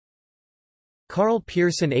Karl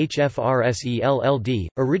Pearson HFRSELLD,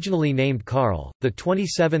 originally named Karl, the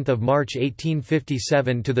 27th of March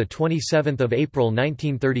 1857 to the 27th of April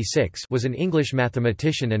 1936, was an English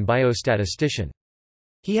mathematician and biostatistician.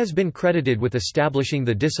 He has been credited with establishing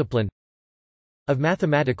the discipline of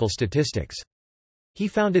mathematical statistics. He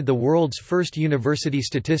founded the world's first university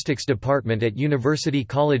statistics department at University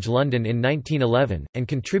College London in 1911, and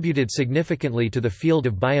contributed significantly to the field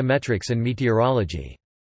of biometrics and meteorology.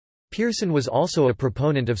 Pearson was also a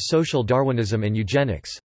proponent of social Darwinism and eugenics.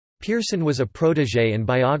 Pearson was a protégé and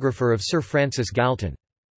biographer of Sir Francis Galton.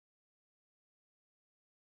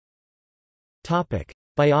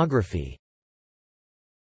 Biography.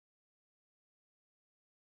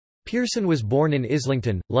 Pearson was born in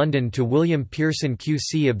Islington, London to William Pearson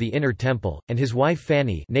QC of the Inner Temple, and his wife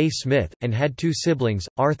Fanny née Smith, and had two siblings,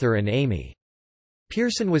 Arthur and Amy.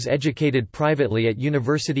 Pearson was educated privately at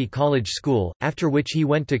University College School, after which he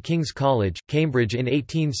went to King's College, Cambridge in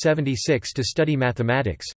 1876 to study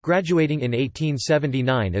mathematics, graduating in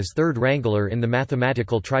 1879 as third wrangler in the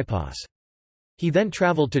mathematical tripos. He then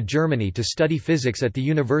travelled to Germany to study physics at the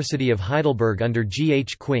University of Heidelberg under G.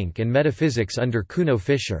 H. Quink and metaphysics under Kuno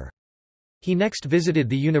Fischer. He next visited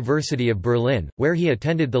the University of Berlin, where he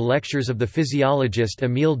attended the lectures of the physiologist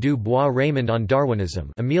Émile du Bois-Reymond on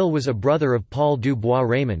Darwinism. Émile was a brother of Paul du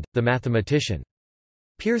Bois-Reymond, the mathematician.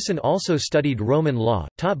 Pearson also studied Roman law,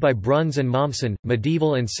 taught by Bruns and Mommsen,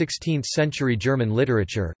 medieval and 16th-century German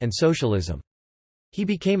literature, and socialism. He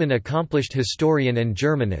became an accomplished historian and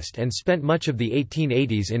Germanist and spent much of the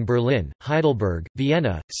 1880s in Berlin, Heidelberg,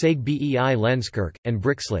 Vienna, Saeg bei Lenzkirch, and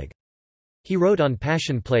Brixlag. He wrote on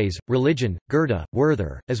passion plays, religion, Goethe,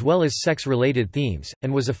 Werther, as well as sex-related themes,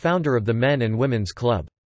 and was a founder of the Men and Women's Club.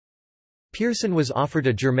 Pearson was offered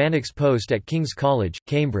a Germanics post at King's College,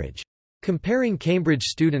 Cambridge. Comparing Cambridge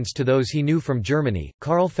students to those he knew from Germany,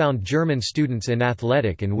 Karl found German students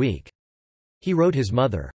inathletic and weak. He wrote his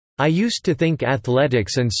mother, "I used to think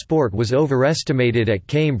athletics and sport was overestimated at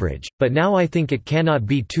Cambridge, but now I think it cannot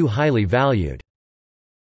be too highly valued."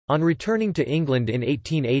 On returning to England in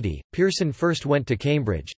 1880, Pearson first went to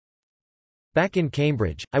Cambridge. Back in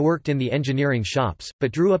Cambridge, I worked in the engineering shops,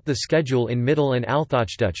 but drew up the schedule in Middle and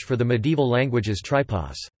Althochdeutsch for the medieval languages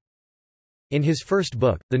tripos. In his first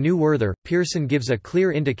book, The New Werther, Pearson gives a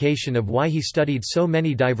clear indication of why he studied so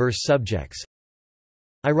many diverse subjects.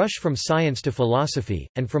 I rush from science to philosophy,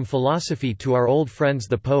 and from philosophy to our old friends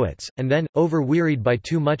the poets, and then, over-wearied by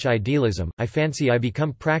too much idealism, I fancy I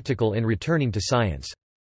become practical in returning to science.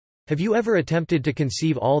 Have you ever attempted to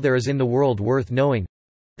conceive all there is in the world worth knowing?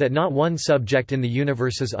 That not one subject in the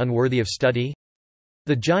universe is unworthy of study?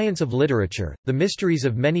 The giants of literature, the mysteries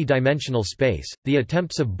of many-dimensional space, the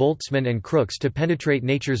attempts of Boltzmann and Crookes to penetrate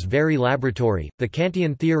nature's very laboratory, the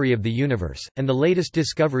Kantian theory of the universe, and the latest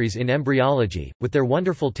discoveries in embryology, with their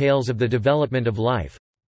wonderful tales of the development of life.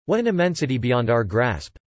 What an immensity beyond our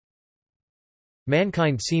grasp!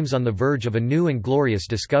 Mankind seems on the verge of a new and glorious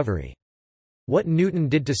discovery. What Newton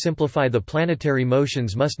did to simplify the planetary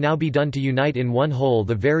motions must now be done to unite in one whole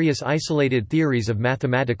the various isolated theories of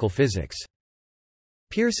mathematical physics.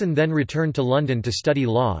 Pearson then returned to London to study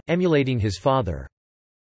law, emulating his father.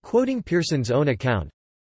 Quoting Pearson's own account,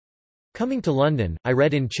 "Coming to London, I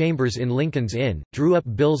read in chambers in Lincoln's Inn, drew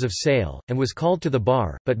up bills of sale, and was called to the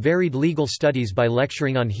bar, but varied legal studies by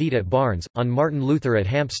lecturing on Heat at Barnes, on Martin Luther at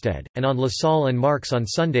Hampstead, and on Lassalle and Marx on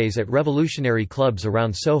Sundays at revolutionary clubs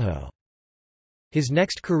around Soho." His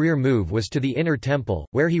next career move was to the Inner Temple,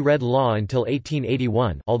 where he read law until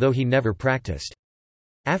 1881, although he never practiced.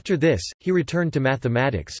 After this, he returned to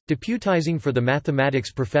mathematics, deputizing for the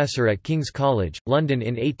mathematics professor at King's College, London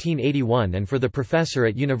in 1881 and for the professor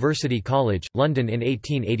at University College, London in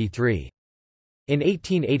 1883. In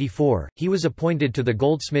 1884, he was appointed to the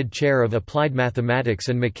Goldsmid Chair of Applied Mathematics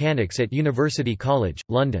and Mechanics at University College,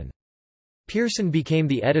 London. Pearson became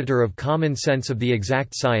the editor of Common Sense of the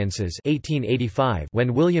Exact Sciences 1885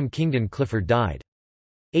 when William Kingdon Clifford died.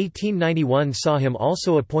 1891 saw him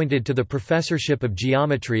also appointed to the professorship of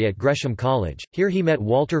geometry at Gresham College. Here he met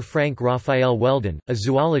Walter Frank Raphael Weldon, a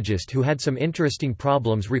zoologist who had some interesting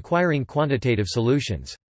problems requiring quantitative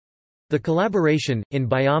solutions. The collaboration, in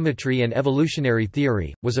biometry and evolutionary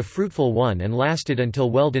theory, was a fruitful one and lasted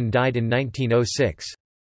until Weldon died in 1906.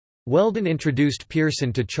 Weldon introduced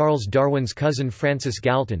Pearson to Charles Darwin's cousin Francis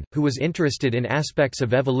Galton, who was interested in aspects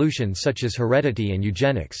of evolution such as heredity and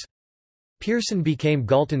eugenics. Pearson became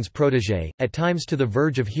Galton's protégé, at times to the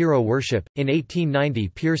verge of hero worship. In 1890,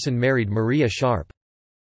 Pearson married Maria Sharp.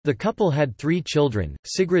 The couple had 3 children,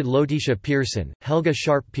 Sigrid Lotisha Pearson, Helga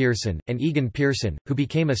Sharp Pearson, and Egan Pearson, who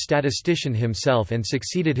became a statistician himself and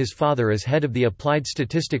succeeded his father as head of the Applied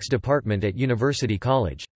Statistics Department at University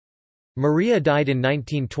College. Maria died in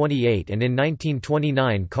 1928, and in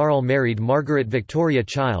 1929 Karl married Margaret Victoria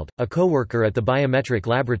Child, a co-worker at the biometric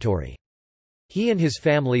laboratory. He and his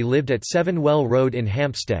family lived at 7 Well Road in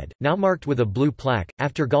Hampstead, now marked with a blue plaque.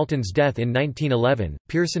 After Galton's death in 1911,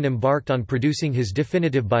 Pearson embarked on producing his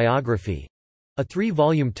definitive biography, a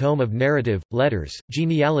 3-volume tome of narrative, letters,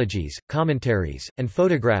 genealogies, commentaries, and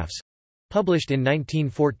photographs, published in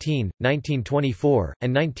 1914, 1924,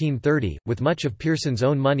 and 1930, with much of Pearson's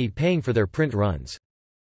own money paying for their print runs.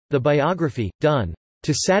 The biography, done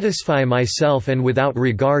to satisfy myself and without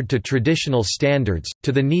regard to traditional standards,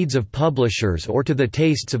 to the needs of publishers or to the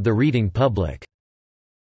tastes of the reading public,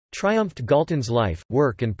 triumphed Galton's life,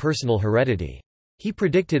 work and personal heredity. He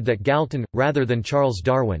predicted that Galton, rather than Charles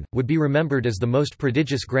Darwin, would be remembered as the most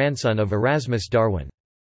prodigious grandson of Erasmus Darwin.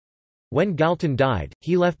 When Galton died,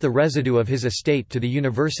 he left the residue of his estate to the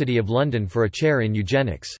University of London for a chair in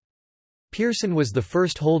eugenics. Pearson was the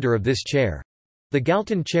first holder of this chair, the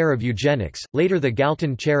Galton Chair of Eugenics, later the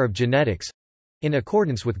Galton Chair of Genetics, in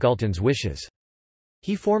accordance with Galton's wishes.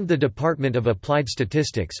 He formed the Department of Applied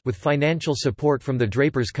Statistics with financial support from the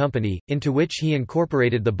Drapers Company, into which he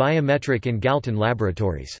incorporated the biometric and Galton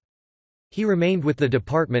laboratories. He remained with the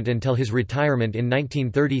department until his retirement in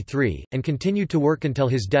 1933, and continued to work until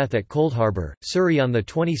his death at Coldharbour, Surrey on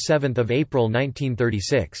 27 April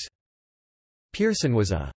 1936. Pearson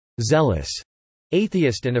was a zealous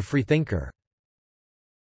atheist and a freethinker.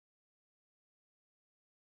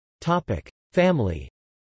 Family.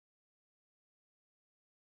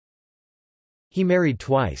 He married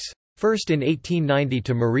twice. First in 1890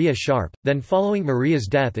 to Maria Sharp, then following Maria's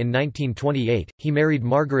death in 1928, he married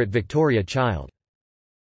Margaret Victoria Child.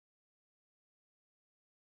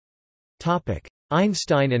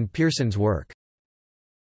 Einstein and Pearson's work.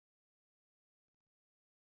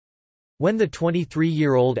 When the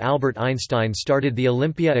 23-year-old Albert Einstein started the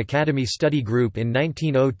Olympia Academy Study Group in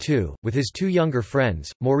 1902, with his 2 younger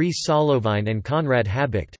friends, Maurice Solovine and Conrad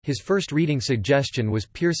Habicht, his first reading suggestion was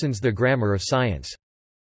Pearson's The Grammar of Science.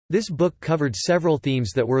 This book covered several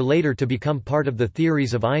themes that were later to become part of the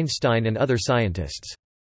theories of Einstein and other scientists.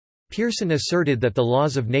 Pearson asserted that the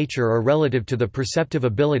laws of nature are relative to the perceptive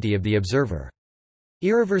ability of the observer.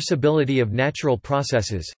 Irreversibility of natural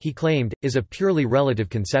processes, he claimed, is a purely relative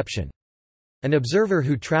conception. An observer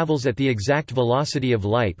who travels at the exact velocity of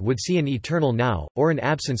light would see an eternal now, or an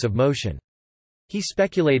absence of motion. He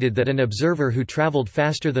speculated that an observer who traveled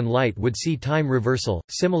faster than light would see time reversal,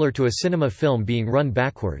 similar to a cinema film being run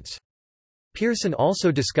backwards. Pearson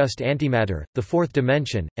also discussed antimatter, the fourth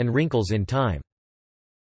dimension, and wrinkles in time.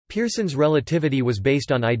 Pearson's relativity was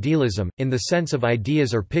based on idealism, in the sense of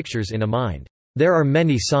ideas or pictures in a mind. There are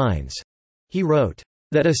many signs, he wrote,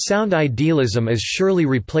 that a sound idealism is surely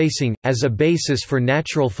replacing, as a basis for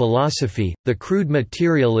natural philosophy, the crude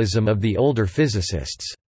materialism of the older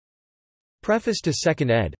physicists. Preface to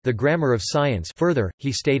Second ed., The Grammar of Science. Further,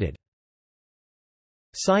 he stated,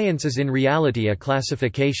 "Science is in reality a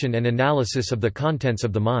classification and analysis of the contents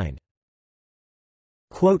of the mind."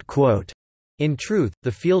 In truth,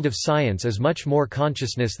 the field of science is much more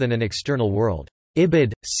consciousness than an external world.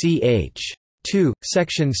 Ibid. Ch. 2,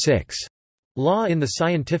 Section 6. Law in the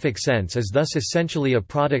scientific sense is thus essentially a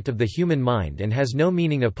product of the human mind and has no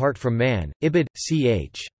meaning apart from man. Ibid.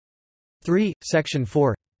 Ch. 3, Section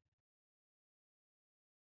 4.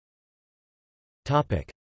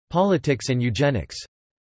 Politics and eugenics.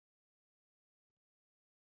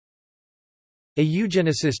 A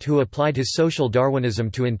eugenicist who applied his social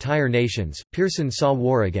Darwinism to entire nations, Pearson saw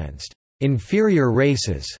war against inferior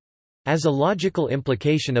races as a logical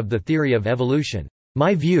implication of the theory of evolution.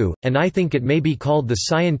 My view, and I think it may be called the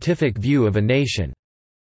scientific view of a nation,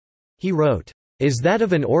 he wrote, is that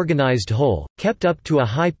of an organized whole, kept up to a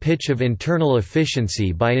high pitch of internal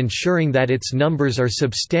efficiency by ensuring that its numbers are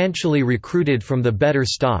substantially recruited from the better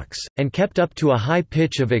stocks, and kept up to a high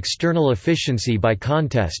pitch of external efficiency by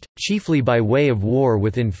contest, chiefly by way of war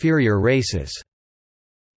with inferior races.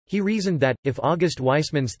 He reasoned that, if August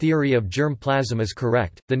Weismann's theory of germ plasm is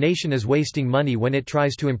correct, the nation is wasting money when it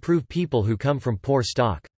tries to improve people who come from poor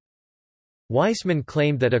stock. Weismann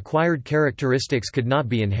claimed that acquired characteristics could not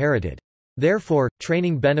be inherited. Therefore,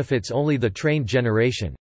 training benefits only the trained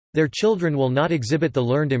generation. Their children will not exhibit the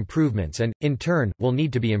learned improvements and, in turn, will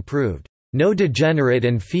need to be improved. No degenerate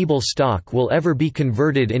and feeble stock will ever be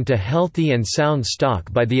converted into healthy and sound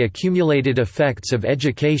stock by the accumulated effects of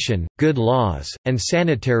education, good laws, and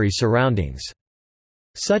sanitary surroundings.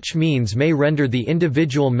 Such means may render the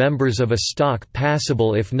individual members of a stock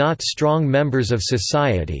passable if not strong members of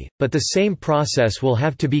society, but the same process will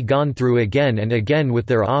have to be gone through again and again with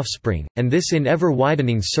their offspring, and this in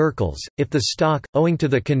ever-widening circles, if the stock, owing to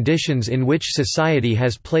the conditions in which society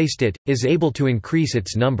has placed it, is able to increase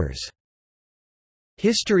its numbers.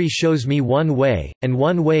 History shows me one way, and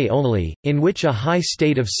one way only, in which a high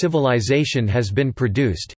state of civilization has been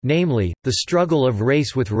produced, namely, the struggle of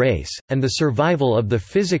race with race, and the survival of the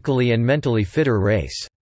physically and mentally fitter race.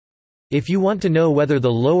 If you want to know whether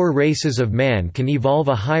the lower races of man can evolve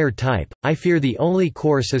a higher type, I fear the only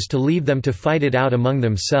course is to leave them to fight it out among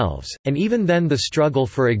themselves, and even then the struggle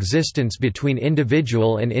for existence between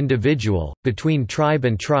individual and individual, between tribe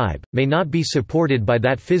and tribe, may not be supported by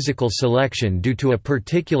that physical selection due to a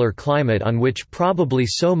particular climate on which probably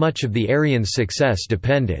so much of the Aryan's success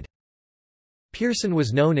depended. Pearson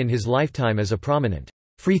was known in his lifetime as a prominent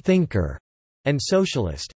freethinker and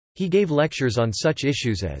socialist. He gave lectures on such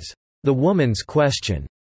issues as the woman's question.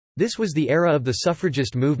 This was the era of the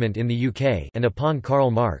suffragist movement in the UK and upon Karl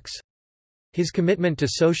Marx. His commitment to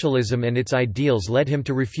socialism and its ideals led him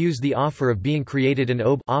to refuse the offer of being created an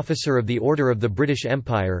officer of the Order of the British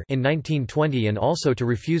Empire in 1920 and also to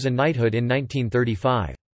refuse a knighthood in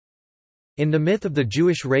 1935. In The Myth of the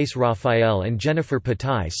Jewish Race, Raphael and Jennifer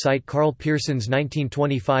Patai cite Karl Pearson's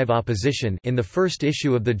 1925 opposition in the first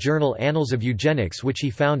issue of the journal Annals of Eugenics, which he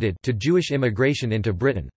founded, to Jewish immigration into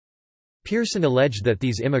Britain. Pearson alleged that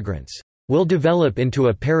these immigrants will develop into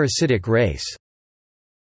a parasitic race.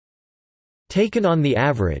 Taken on the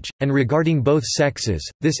average, and regarding both sexes,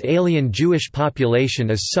 this alien Jewish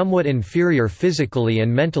population is somewhat inferior physically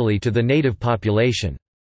and mentally to the native population.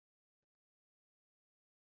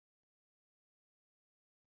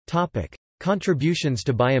 Contributions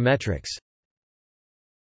to biometrics.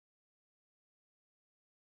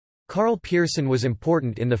 Karl Pearson was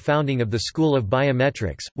important in the founding of the School of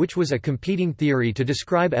Biometrics, which was a competing theory to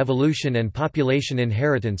describe evolution and population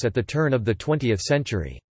inheritance at the turn of the 20th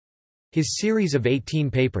century. His series of 18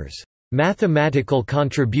 papers, "Mathematical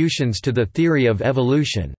Contributions to the Theory of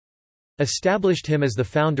Evolution," established him as the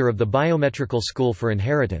founder of the Biometrical School for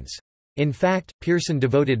Inheritance. In fact, Pearson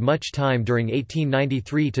devoted much time during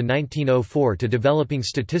 1893 to 1904 to developing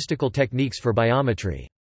statistical techniques for biometry.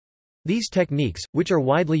 These techniques, which are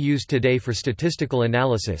widely used today for statistical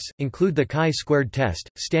analysis, include the chi-squared test,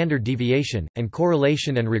 standard deviation, and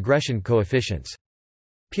correlation and regression coefficients.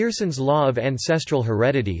 Pearson's law of ancestral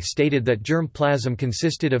heredity stated that germ plasm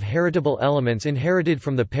consisted of heritable elements inherited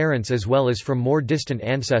from the parents as well as from more distant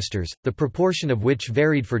ancestors, the proportion of which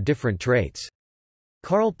varied for different traits.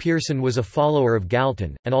 Karl Pearson was a follower of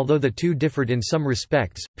Galton, and although the two differed in some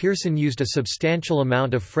respects, Pearson used a substantial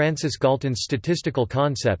amount of Francis Galton's statistical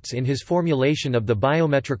concepts in his formulation of the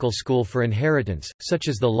biometrical school for inheritance, such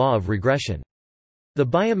as the law of regression. The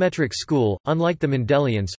biometric school, unlike the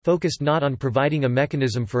Mendelians, focused not on providing a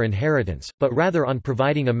mechanism for inheritance, but rather on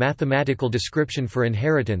providing a mathematical description for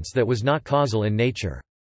inheritance that was not causal in nature.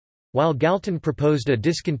 While Galton proposed a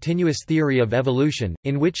discontinuous theory of evolution,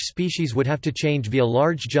 in which species would have to change via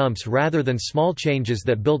large jumps rather than small changes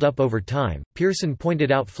that build up over time, Pearson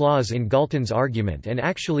pointed out flaws in Galton's argument and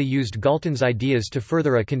actually used Galton's ideas to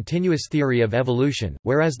further a continuous theory of evolution,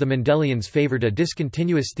 whereas the Mendelians favored a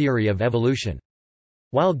discontinuous theory of evolution.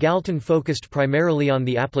 While Galton focused primarily on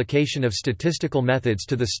the application of statistical methods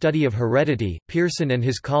to the study of heredity, Pearson and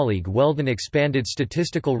his colleague Weldon expanded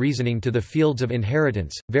statistical reasoning to the fields of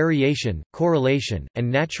inheritance, variation, correlation,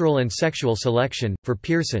 and natural and sexual selection. For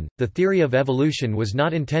Pearson, the theory of evolution was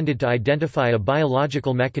not intended to identify a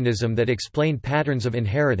biological mechanism that explained patterns of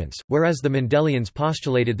inheritance, whereas the Mendelians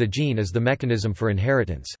postulated the gene as the mechanism for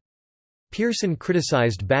inheritance. Pearson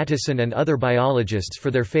criticized Bateson and other biologists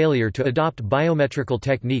for their failure to adopt biometrical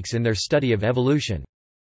techniques in their study of evolution.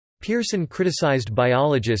 Pearson criticized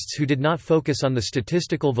biologists who did not focus on the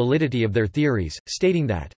statistical validity of their theories, stating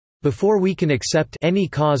that, "Before we can accept any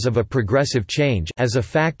cause of a progressive change as a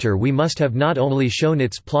factor, we must have not only shown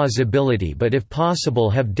its plausibility but if possible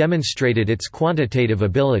have demonstrated its quantitative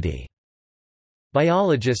ability."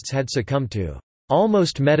 Biologists had succumbed to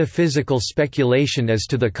almost metaphysical speculation as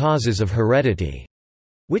to the causes of heredity,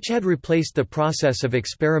 which had replaced the process of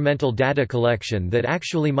experimental data collection that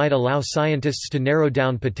actually might allow scientists to narrow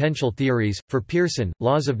down potential theories. For Pearson,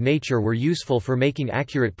 laws of nature were useful for making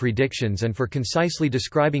accurate predictions and for concisely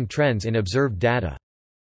describing trends in observed data.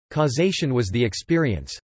 Causation was the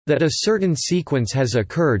experience that a certain sequence has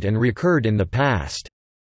occurred and recurred in the past.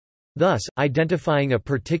 Thus, identifying a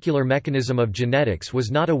particular mechanism of genetics was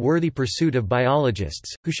not a worthy pursuit of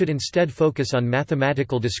biologists, who should instead focus on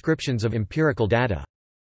mathematical descriptions of empirical data.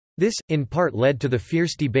 This, in part led to the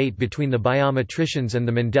fierce debate between the biometricians and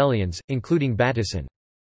the Mendelians, including Bateson.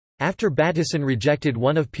 After Bateson rejected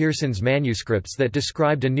one of Pearson's manuscripts that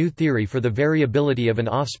described a new theory for the variability of an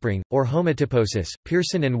offspring, or homotyposis,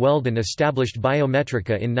 Pearson and Weldon established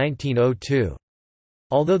biometrica in 1902.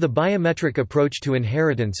 Although the biometric approach to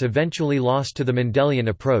inheritance eventually lost to the Mendelian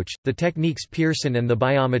approach, the techniques Pearson and the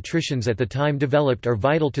biometricians at the time developed are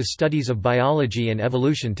vital to studies of biology and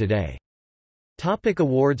evolution today.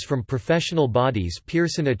 Awards from professional bodies.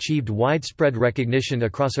 Pearson achieved widespread recognition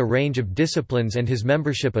across a range of disciplines, and his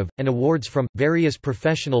membership of, and awards from, various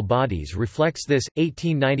professional bodies reflects this.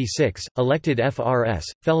 1896, elected FRS,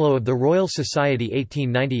 Fellow of the Royal Society.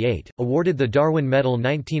 1898, awarded the Darwin Medal.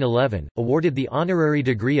 1911, awarded the honorary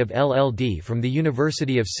degree of LL.D. from the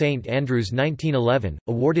University of St Andrews. 1911,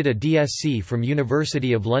 awarded a DSc from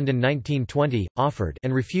University of London. 1920, offered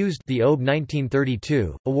and refused the OBE.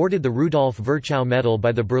 1932, awarded the Rudolf Virchow Medal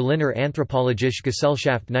by the Berliner Anthropologische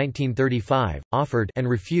Gesellschaft. 1935, offered and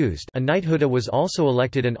refused a knighthood. Was also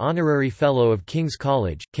elected an honorary Fellow of King's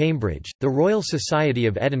College, Cambridge, the Royal Society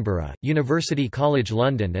of Edinburgh, University College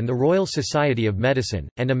London and the Royal Society of Medicine,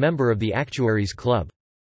 and a member of the Actuaries Club.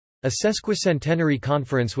 A sesquicentenary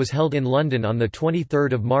conference was held in London on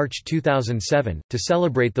 23 March 2007, to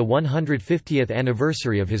celebrate the 150th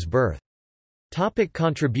anniversary of his birth.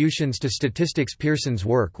 Contributions to statistics. Pearson's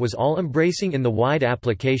work was all-embracing in the wide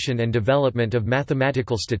application and development of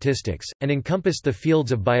mathematical statistics, and encompassed the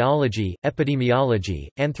fields of biology, epidemiology,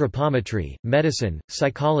 anthropometry, medicine,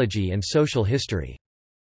 psychology and social history.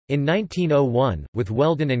 In 1901, with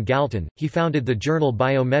Weldon and Galton, he founded the journal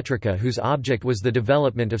Biometrica, whose object was the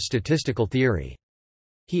development of statistical theory.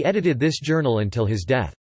 He edited this journal until his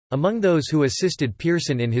death. Among those who assisted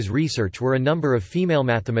Pearson in his research were a number of female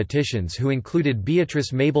mathematicians who included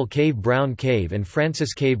Beatrice Mabel Cave-Brown Cave and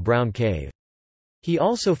Frances Cave-Brown Cave. He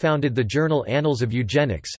also founded the journal Annals of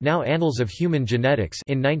Eugenics, now Annals of Human Genetics,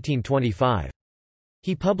 in 1925.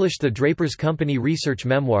 He published the Draper's Company Research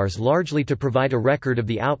Memoirs largely to provide a record of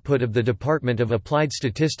the output of the Department of Applied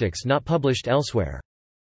Statistics not published elsewhere.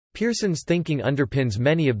 Pearson's thinking underpins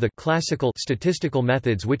many of the classical statistical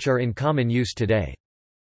methods which are in common use today.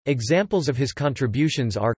 Examples of his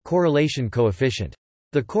contributions are, correlation coefficient.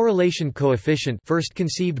 The correlation coefficient, first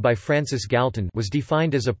conceived by Francis Galton, was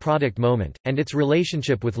defined as a product moment, and its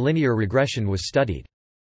relationship with linear regression was studied.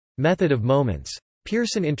 Method of moments.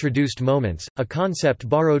 Pearson introduced moments, a concept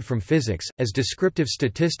borrowed from physics, as descriptive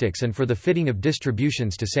statistics and for the fitting of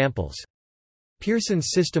distributions to samples.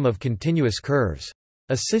 Pearson's system of continuous curves.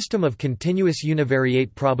 A system of continuous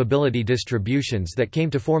univariate probability distributions that came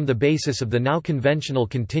to form the basis of the now conventional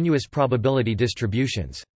continuous probability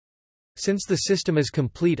distributions. Since the system is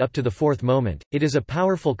complete up to the fourth moment, it is a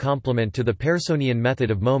powerful complement to the Pearsonian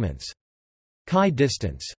method of moments. Chi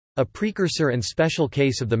distance. A precursor and special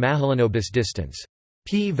case of the Mahalanobis distance.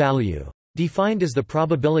 P-value. Defined as the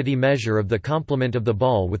probability measure of the complement of the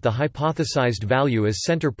ball with the hypothesized value as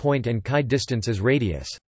center point and chi distance as radius.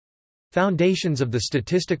 Foundations of the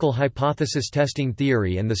statistical hypothesis testing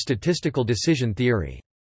theory and the statistical decision theory.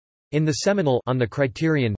 In the seminal On the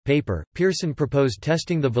Criterion paper, Pearson proposed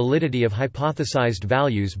testing the validity of hypothesized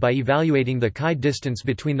values by evaluating the chi distance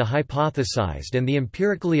between the hypothesized and the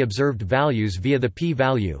empirically observed values via the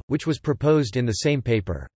p-value, which was proposed in the same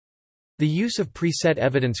paper. The use of preset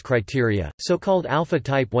evidence criteria, so-called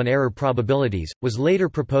alpha-type 1 error probabilities, was later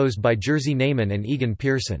proposed by Jerzy Neyman and Egon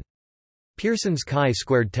Pearson. Pearson's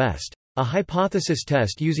chi-squared test. A hypothesis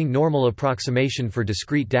test using normal approximation for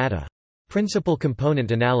discrete data. Principal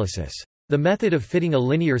component analysis. The method of fitting a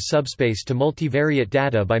linear subspace to multivariate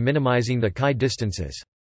data by minimizing the chi distances.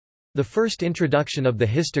 The first introduction of the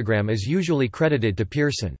histogram is usually credited to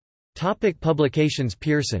Pearson. Publications.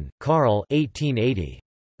 Pearson, Karl, 1880.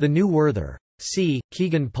 The New Werther. C.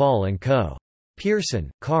 Keegan Paul & Co.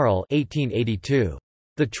 Pearson, Karl, 1882.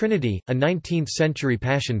 The Trinity, a 19th-century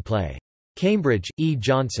passion play. Cambridge, E.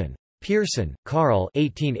 Johnson. Pearson, Karl,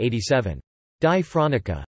 1887. Die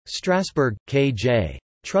Phronica. Strasbourg, K.J.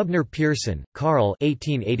 Trubner. Pearson, Karl,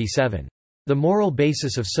 1887. The Moral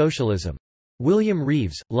Basis of Socialism. William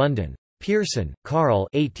Reeves, London. Pearson, Karl,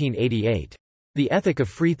 1888. The Ethic of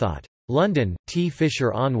Freethought. London, T.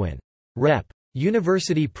 Fisher Unwin. Rep.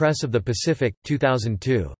 University Press of the Pacific,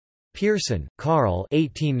 2002. Pearson, Karl,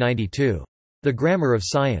 1892. The Grammar of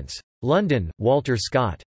Science. London, Walter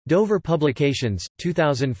Scott. Dover Publications,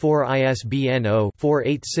 2004. ISBN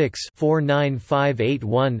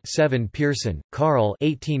 0-486-49581-7. Pearson, Karl,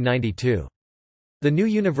 1892. The New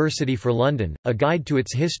University for London, A Guide to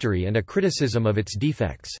its History and a Criticism of its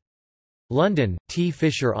Defects. London, T.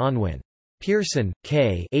 Fisher Unwin. Pearson,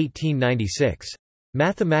 K. 1896.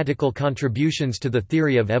 Mathematical contributions to the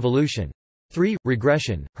theory of evolution. 3.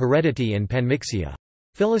 Regression, heredity and panmixia.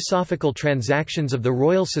 Philosophical Transactions of the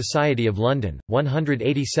Royal Society of London,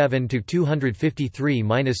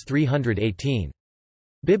 187–253–318.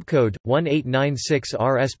 Bibcode 1896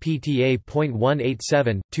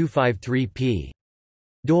 RSPTA.187/253 p.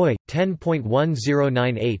 doi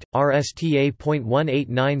 10.1098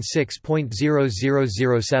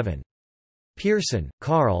 RSTA.1896.0007. Pearson,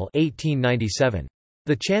 Karl. 1897.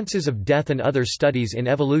 The Chances of Death and Other Studies in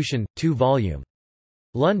Evolution, 2 volume.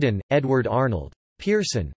 London, Edward Arnold.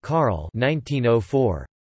 Pearson, Karl. 1904.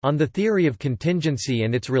 On the Theory of Contingency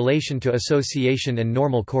and its Relation to Association and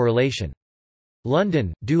Normal Correlation.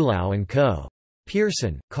 London, Dewlow and Co.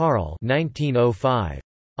 Pearson, Karl. 1905.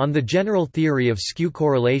 On the General Theory of Skew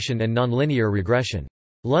Correlation and Nonlinear Regression.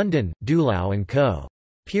 London, Dewlow and Co.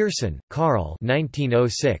 Pearson, Karl.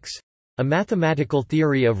 1906. A Mathematical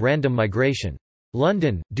Theory of Random Migration.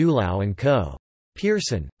 London, Dewlow and Co.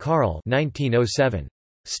 Pearson, Karl. 1907.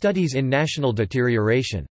 Studies in National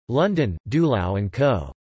Deterioration. London, Dewlow and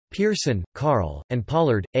Co. Pearson, Karl, and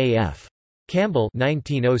Pollard, A.F. Campbell.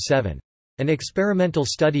 1907. An Experimental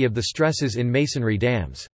Study of the Stresses in Masonry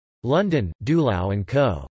Dams. London, Dewlow and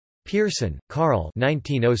Co. Pearson, Karl.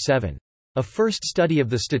 1907. A First Study of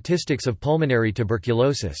the Statistics of Pulmonary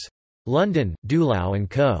Tuberculosis. London, Dewlow and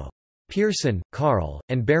Co. Pearson, Karl,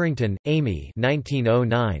 and Barrington, Amy.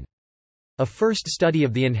 1909. A First Study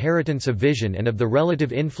of the Inheritance of Vision and of the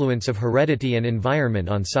Relative Influence of Heredity and Environment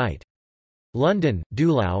on Sight. London,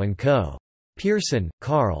 Dewlow and Co. Pearson,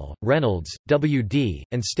 Karl, Reynolds, W. D.,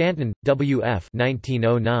 and Stanton, W. F.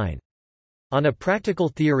 1909. On a Practical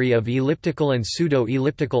Theory of Elliptical and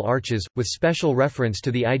Pseudo-Elliptical Arches, with special reference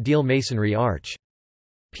to the ideal masonry arch.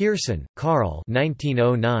 Pearson, Karl.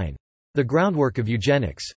 1909. The Groundwork of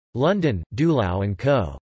Eugenics. London, Dewlow and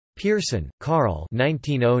Co. Pearson, Karl.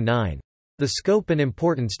 1909. The Scope and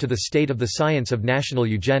Importance to the State of the Science of National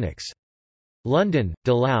Eugenics. London,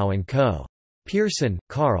 Dewlow and Co. Pearson,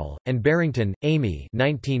 Karl, and Barrington, Amy.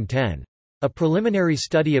 1910. A Preliminary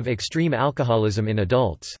Study of Extreme Alcoholism in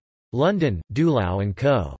Adults. London, Dewlow and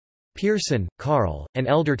Co. Pearson, Karl, and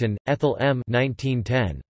Elderton, Ethel M.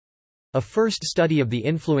 1910. A First Study of the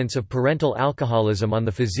Influence of Parental Alcoholism on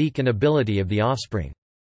the Physique and Ability of the Offspring.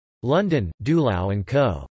 London, Dewlow and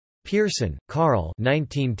Co. Pearson, Karl.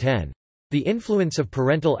 1910. The Influence of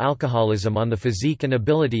Parental Alcoholism on the Physique and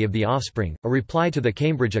Ability of the Offspring, a reply to the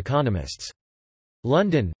Cambridge Economists.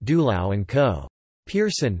 London, Dewlow and Co.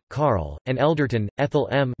 Pearson, Karl, and Elderton, Ethel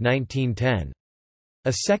M. 1910.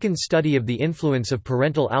 A Second Study of the Influence of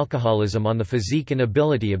Parental Alcoholism on the Physique and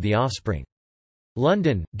Ability of the Offspring.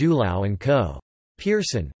 London, Dewlow and Co.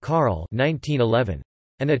 Pearson, Karl. 1911.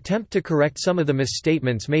 An attempt to correct some of the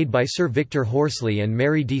misstatements made by Sir Victor Horsley and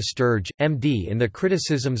Mary D. Sturge, M.D. in the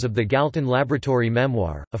Criticisms of the Galton Laboratory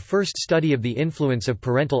Memoir, A First Study of the Influence of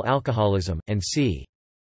Parental Alcoholism, and c.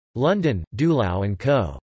 London, Dewlow and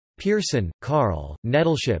Co. Pearson, Karl,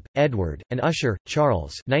 Nettleship, Edward, and Usher,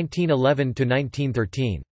 Charles.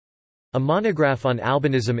 1911–1913. A Monograph on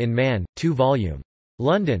Albinism in Man, 2 volume.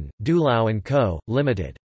 London, Dewlow and Co.,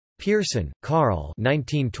 Limited. Pearson, Karl.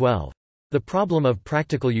 1912. The Problem of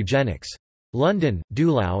Practical Eugenics. London,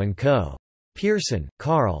 Dewlow and Co. Pearson,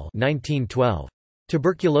 Karl. 1912.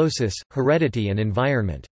 Tuberculosis, Heredity and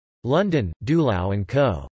Environment. London, Dewlow and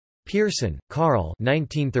Co. Pearson, Karl.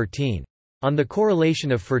 1913. On the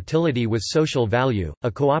Correlation of Fertility with Social Value, a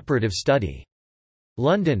Cooperative Study.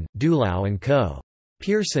 London, Dewlow and Co.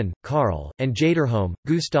 Pearson, Karl, and Jaderholm,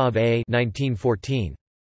 Gustav A. 1914.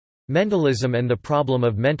 Mendelism and the Problem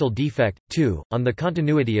of Mental Defect, 2, on the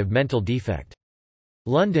Continuity of Mental Defect.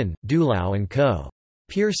 London, Dewlow and Co.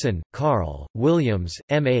 Pearson, Karl, Williams,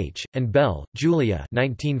 M. H., and Bell, Julia.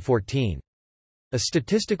 1914. A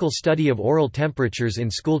Statistical Study of Oral Temperatures in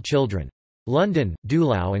School Children. London,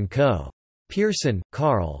 Dewlow and Co. Pearson,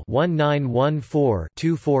 Karl.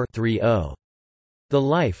 1914-24-30. The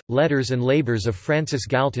Life, Letters and Labours of Francis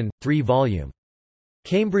Galton, 3 volume.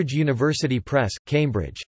 Cambridge University Press,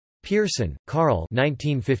 Cambridge. Pearson, Karl.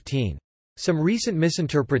 1915. Some Recent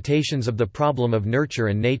Misinterpretations of the Problem of Nurture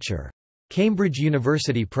and Nature. Cambridge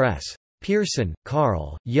University Press. Pearson,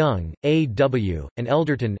 Karl, Young, A. W., and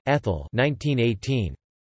Elderton, Ethel. 1918.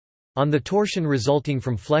 On the Torsion Resulting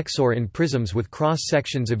from Flexor in Prisms with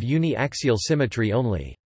Cross-Sections of Uni-Axial Symmetry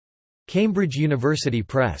Only. Cambridge University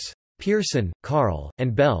Press. Pearson, Karl,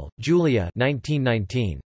 and Bell, Julia.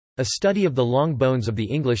 1919. A Study of the Long Bones of the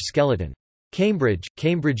English Skeleton. Cambridge,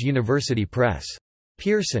 Cambridge University Press.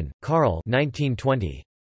 Pearson, Karl. 1920.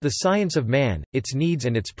 The Science of Man, Its Needs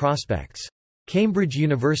and Its Prospects. Cambridge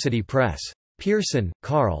University Press. Pearson,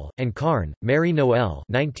 Karl, and Carn, Mary Noel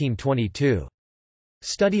 1922.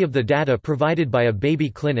 Study of the data provided by a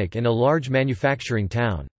baby clinic in a large manufacturing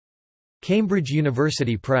town. Cambridge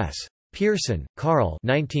University Press. Pearson, Karl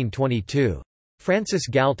 1922. Francis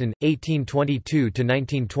Galton,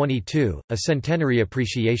 1822–1922, A Centenary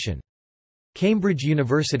Appreciation. Cambridge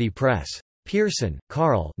University Press. Pearson,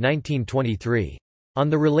 Karl 1923. On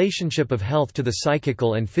the Relationship of Health to the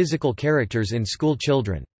Psychical and Physical Characters in School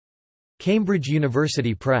Children. Cambridge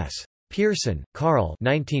University Press. Pearson, Karl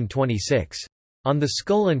 1926. On the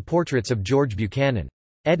Skull and Portraits of George Buchanan.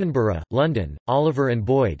 Edinburgh, London, Oliver and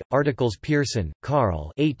Boyd, Articles Pearson,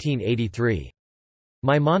 Karl 1883.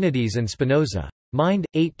 Maimonides and Spinoza. Mind,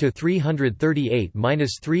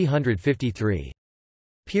 8–338–353.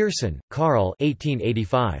 Pearson, Karl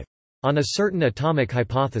 1885. On a Certain Atomic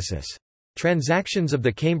Hypothesis. Transactions of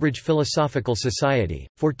the Cambridge Philosophical Society,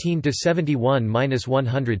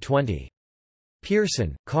 14–71–120.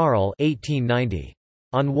 Pearson, Karl 1890.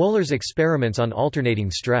 On Woller's Experiments on Alternating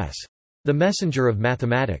Stress. The Messenger of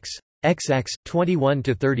Mathematics. XX,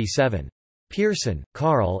 21–37. Pearson,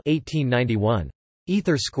 Karl 1891.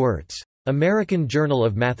 Ether Squirts. American Journal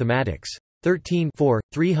of Mathematics. 13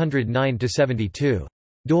 309–72.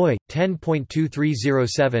 doi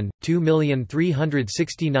 10.2307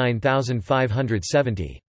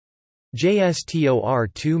 2369570. JSTOR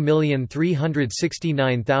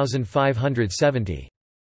 2369570.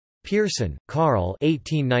 Pearson, Karl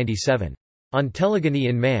 1897. On Telegony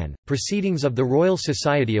in Man, Proceedings of the Royal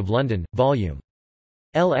Society of London, Vol.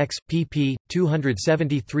 LX, pp.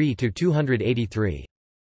 273–283.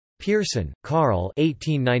 Pearson, Karl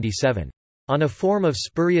 1897. On a form of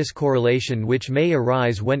spurious correlation which may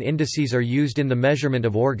arise when indices are used in the measurement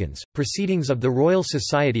of organs, Proceedings of the Royal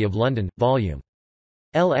Society of London, Vol.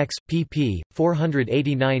 LX, pp.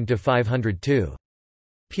 489–502.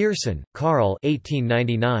 Pearson, Karl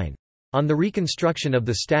 1899. On the Reconstruction of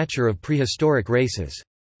the Stature of Prehistoric Races.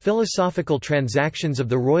 Philosophical Transactions of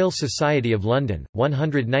the Royal Society of London,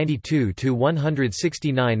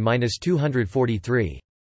 192–169–243.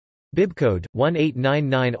 Bibcode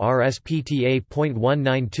 1899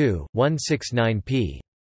 RSPTA.192/169p.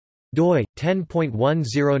 doi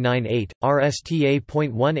 10.1098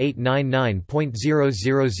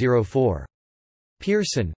 RSTA.1899.0004.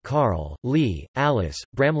 Pearson, Karl, Lee, Alice,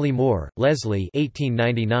 Bramley Moore, Leslie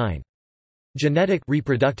 1899. Genetic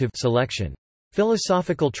Reproductive Selection.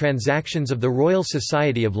 Philosophical Transactions of the Royal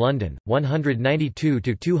Society of London,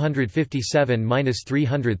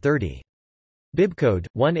 192–257–330. Bibcode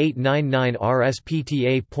 1899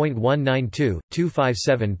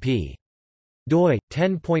 RSPTA.192/257p. doi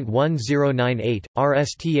 10.1098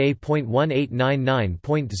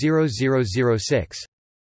 RSTA.1899.0006.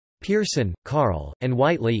 Pearson, Karl, and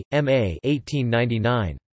Whiteley, M.A.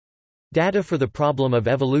 1899. Data for the Problem of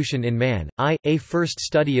Evolution in Man, A First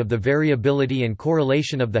Study of the Variability and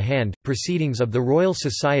Correlation of the Hand, Proceedings of the Royal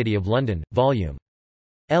Society of London, Vol.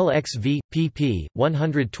 LXV, pp.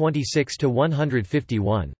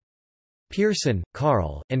 126–151. Pearson,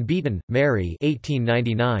 Karl, and Beaton, Mary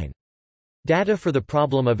 1899. Data for the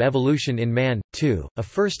Problem of Evolution in Man, 2, A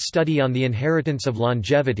First Study on the Inheritance of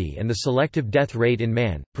Longevity and the Selective Death Rate in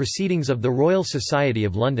Man, Proceedings of the Royal Society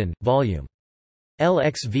of London, Vol.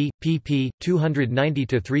 LXV, pp.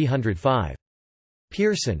 290–305.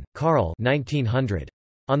 Pearson, Karl 1900.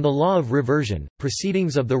 On the Law of Reversion,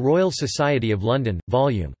 Proceedings of the Royal Society of London,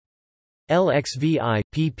 Vol. LXVI,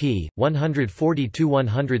 pp.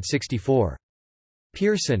 140–164.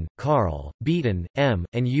 Pearson, Karl, Beaton, M.,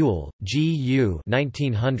 and Ewell, G. U.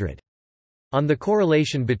 1900. On the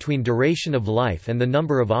Correlation between Duration of Life and the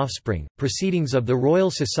Number of Offspring, Proceedings of the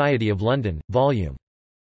Royal Society of London, Vol.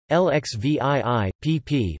 LXVII,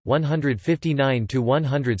 pp.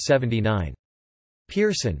 159–179.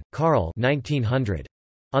 Pearson, Karl 1900.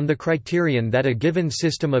 On the criterion that a given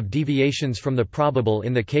system of deviations from the probable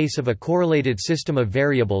in the case of a correlated system of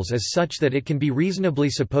variables is such that it can be reasonably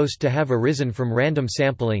supposed to have arisen from random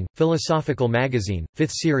sampling, Philosophical Magazine,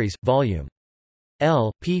 5th Series, Vol.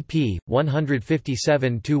 L, pp.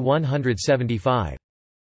 157–175.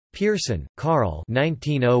 Pearson, Karl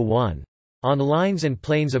 1901. On Lines and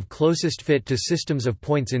Planes of Closest Fit to Systems of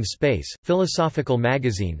Points in Space, Philosophical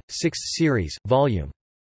Magazine, 6th Series, Vol.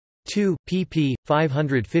 2, pp.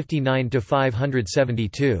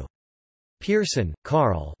 559–572. Pearson,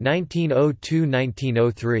 Karl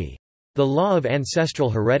 1902–1903. The Law of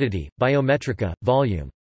Ancestral Heredity, Biometrica, Vol.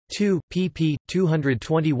 2, pp.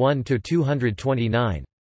 221–229.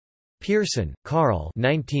 Pearson, Karl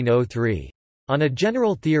 1903. On a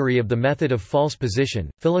General Theory of the Method of False Position,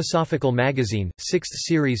 Philosophical Magazine, 6th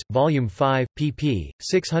Series, Volume 5, pp.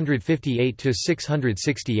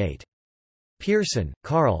 658–668. Pearson,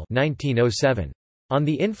 Karl 1907. On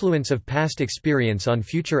the Influence of Past Experience on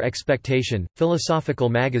Future Expectation, Philosophical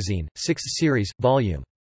Magazine, 6th Series, Volume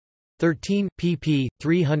 13, pp.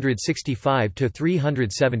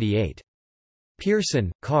 365–378.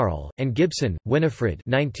 Pearson, Karl, and Gibson, Winifred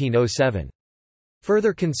 1907.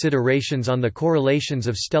 Further Considerations on the Correlations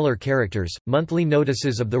of Stellar Characters, Monthly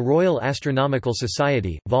Notices of the Royal Astronomical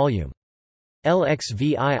Society, Vol.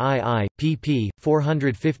 LXVIII, pp.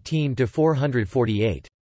 415–448.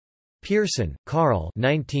 Pearson, Karl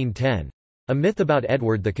 1910. A Myth About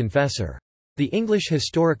Edward the Confessor. The English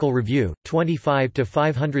Historical Review, 25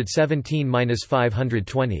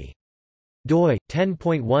 517–520. doi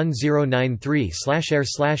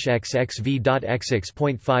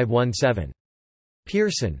 10.1093/r/xxv.xx.517.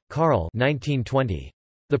 Pearson, Karl 1920.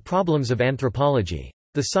 The Problems of Anthropology.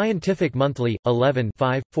 The Scientific Monthly, 11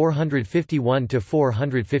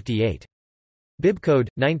 451–458. Bibcode,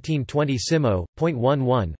 1920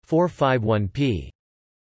 Simo.11, 451p.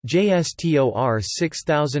 JSTOR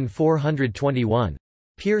 6421.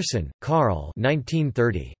 Pearson, Karl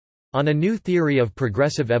 1930. On a New Theory of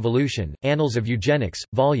Progressive Evolution, Annals of Eugenics,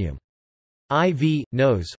 Vol. IV,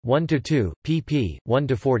 Nos. 1–2, pp.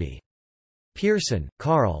 1–40. Pearson,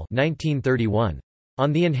 Karl 1931.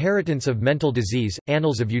 On the Inheritance of Mental Disease,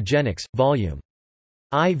 Annals of Eugenics, Vol. IV,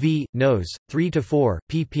 Nos. 3–4,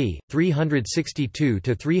 pp.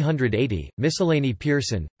 362–380, Miscellany.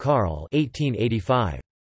 Pearson, Karl 1885.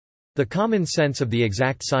 The Common Sense of the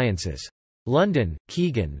Exact Sciences. London,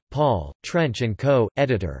 Keegan, Paul, Trench & Co.,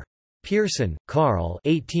 editor. Pearson, Karl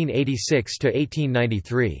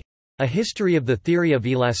 1886–1893. A History of the Theory of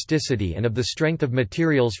Elasticity and of the Strength of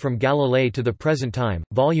Materials from Galilei to the Present Time,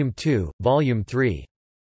 Volume 2, Volume 3.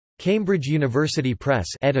 Cambridge University Press,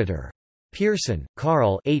 editor. Pearson,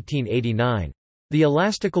 Karl 1889. The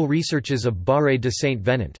Elastical Researches of Barré de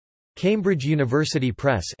Saint-Venant. Cambridge University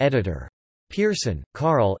Press, editor. Pearson,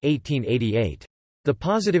 Karl 1888. The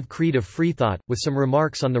Positive Creed of Freethought, with some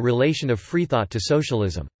remarks on the relation of freethought to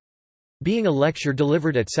socialism. Being a lecture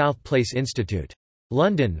delivered at South Place Institute.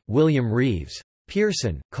 London, William Reeves.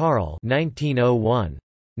 Pearson, Karl 1901.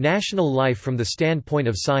 National Life from the Standpoint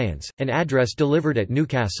of Science, an address delivered at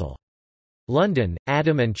Newcastle. London,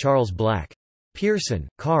 Adam and Charles Black. Pearson,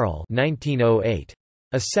 Karl 1908.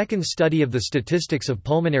 A Second Study of the Statistics of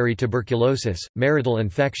Pulmonary Tuberculosis, Marital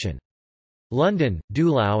Infection. London,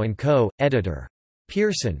 Dewlow & Co., editor.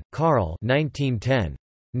 Pearson, Karl 1910.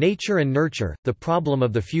 Nature and Nurture, The Problem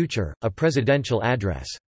of the Future, a Presidential Address.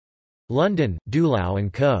 London, Dewlow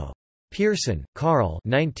 & Co. Pearson, Karl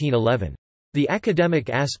 1911. The Academic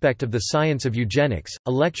Aspect of the Science of Eugenics,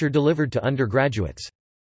 a lecture delivered to undergraduates.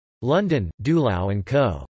 London, Dewlow &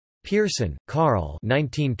 Co. Pearson, Karl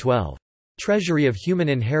 1912. Treasury of Human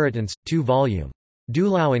Inheritance, 2 volume.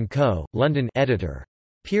 Dewlow & Co., London, editor.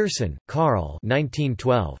 Pearson, Karl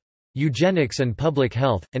 1912. Eugenics and Public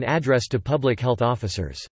Health, an address to public health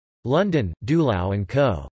officers. London, Dewlow &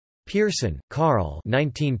 Co. Pearson, Karl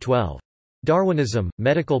 1912. Darwinism,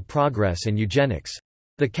 Medical Progress and Eugenics.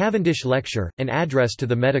 The Cavendish Lecture, an address to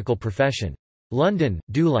the medical profession. London,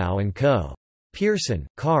 Dewlow & Co. Pearson,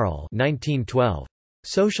 Karl 1912.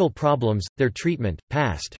 Social Problems, Their Treatment,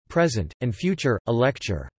 Past, Present, and Future, a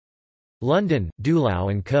lecture. London, Dewlow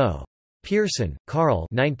 & Co. Pearson, Karl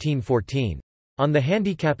 1914. On the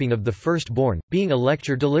Handicapping of the Firstborn, being a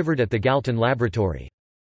lecture delivered at the Galton Laboratory.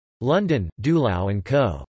 London, Dewlow &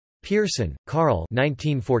 Co. Pearson, Karl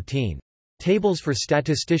 1914. Tables for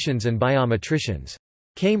Statisticians and Biometricians.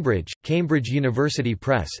 Cambridge, Cambridge University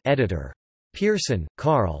Press, editor. Pearson,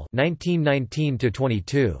 Karl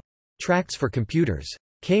 1919–22. Tracts for Computers.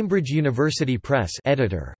 Cambridge University Press,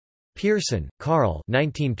 editor. Pearson, Karl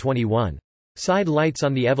 1921. Side Lights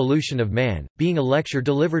on the Evolution of Man, being a lecture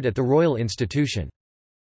delivered at the Royal Institution.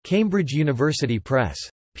 Cambridge University Press.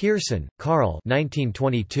 Pearson, Karl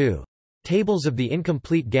 1922. Tables of the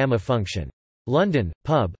Incomplete Gamma Function. London,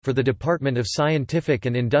 Pub, for the Department of Scientific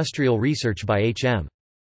and Industrial Research by H.M.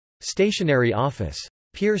 Stationery Office.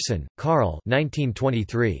 Pearson, Karl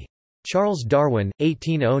 1923. Charles Darwin,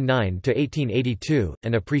 1809–1882,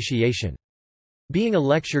 An Appreciation. Being a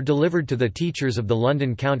lecture delivered to the teachers of the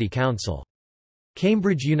London County Council.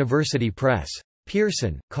 Cambridge University Press.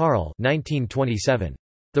 Pearson, Karl 1927.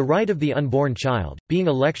 The Right of the Unborn Child, being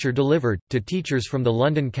a lecture delivered, to teachers from the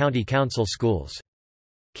London County Council schools.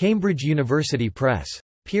 Cambridge University Press.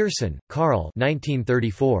 Pearson, Karl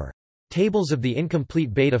 1934. Tables of the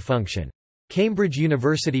Incomplete Beta Function. Cambridge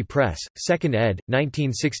University Press, 2nd ed.,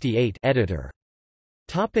 1968 editor.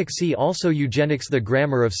 See also Eugenics. The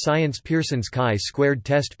Grammar of Science. Pearson's chi-squared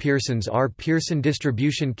test. Pearson's R. Pearson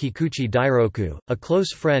distribution. Kikuchi Dairoku, a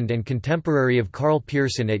close friend and contemporary of Karl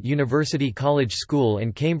Pearson at University College School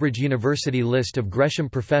and Cambridge University. List of Gresham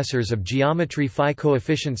Professors of Geometry. Phi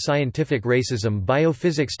coefficient. Scientific racism.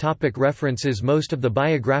 Biophysics. References. Most of the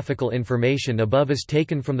biographical information above is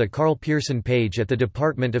taken from the Karl Pearson page at the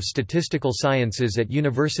Department of Statistical Sciences at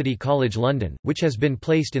University College London, which has been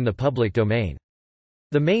placed in the public domain.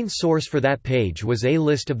 The main source for that page was a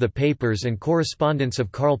list of the papers and correspondence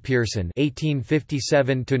of Karl Pearson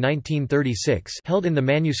 (1857–1936) held in the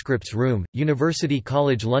Manuscripts Room, University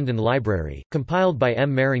College London Library, compiled by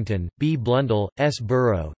M. Merrington, B. Blundell, S.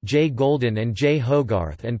 Burrow, J. Golden and J.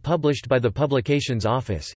 Hogarth and published by the Publications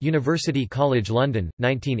Office, University College London,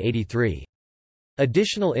 1983.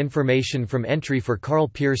 Additional information from entry for Karl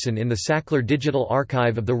Pearson in the Sackler Digital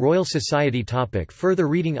Archive of the Royal Society. Further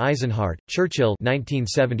reading. Eisenhart, Churchill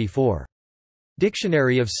 1974.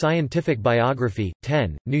 Dictionary of Scientific Biography,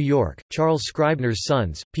 10, New York, Charles Scribner's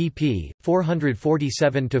Sons, pp.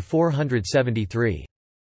 447–473.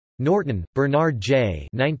 Norton, Bernard J.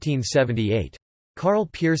 1978. Karl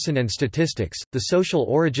Pearson and Statistics, The Social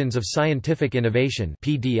Origins of Scientific Innovation.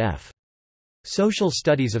 PDF. Social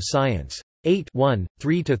Studies of Science. 8 1,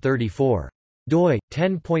 3–34. doi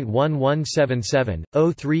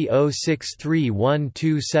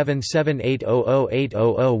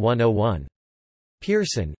 10.1177/0306312778008001001.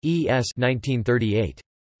 Pearson, E. S. 1938.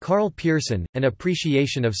 Karl Pearson, An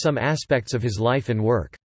Appreciation of Some Aspects of His Life and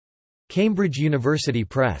Work. Cambridge University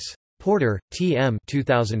Press. Porter, T. M.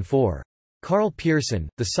 2004. Karl Pearson,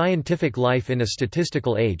 The Scientific Life in a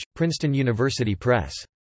Statistical Age, Princeton University Press.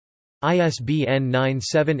 ISBN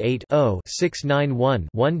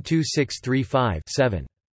 978-0-691-12635-7.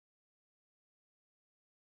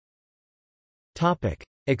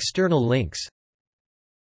 External links.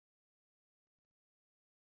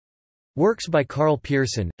 Works by Karl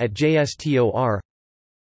Pearson, at JSTOR.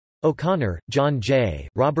 O'Connor, John J.,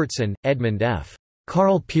 Robertson, Edmund F.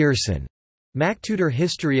 Karl Pearson. MacTutor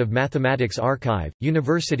History of Mathematics Archive,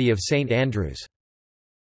 University of St Andrews.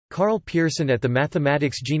 Karl Pearson at the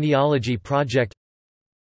Mathematics Genealogy Project.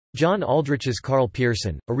 John Aldrich's Karl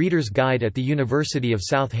Pearson, A Reader's Guide at the University of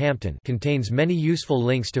Southampton, contains many useful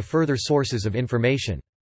links to further sources of information.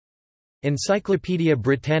 Encyclopædia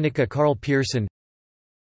Britannica. Karl Pearson.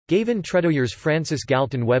 Gavin Tredoyer's Francis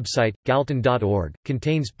Galton website, galton.org,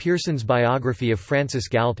 contains Pearson's biography of Francis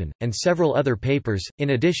Galton, and several other papers, in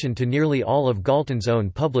addition to nearly all of Galton's own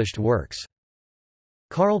published works.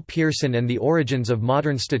 Karl Pearson and the Origins of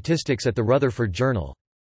Modern Statistics at the Rutherford Journal.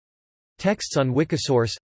 Texts on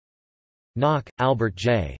Wikisource. Nock, Albert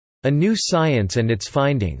J. A New Science and Its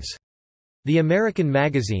Findings. The American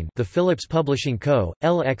Magazine, The Phillips Publishing Co.,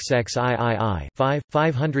 LXXIII 5,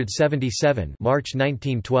 577, March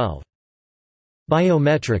 1912.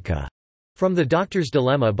 Biometrica. From the Doctor's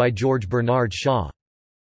Dilemma by George Bernard Shaw.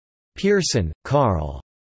 Pearson, Karl.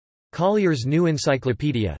 Collier's New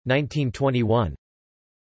Encyclopedia, 1921.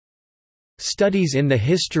 Studies in the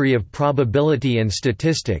History of Probability and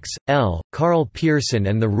Statistics, L. Karl Pearson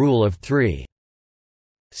and the Rule of Three.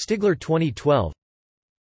 Stigler 2012.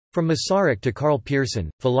 From Masaryk to Karl Pearson,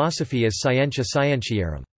 Philosophy as Scientia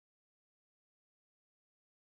Scientiarum.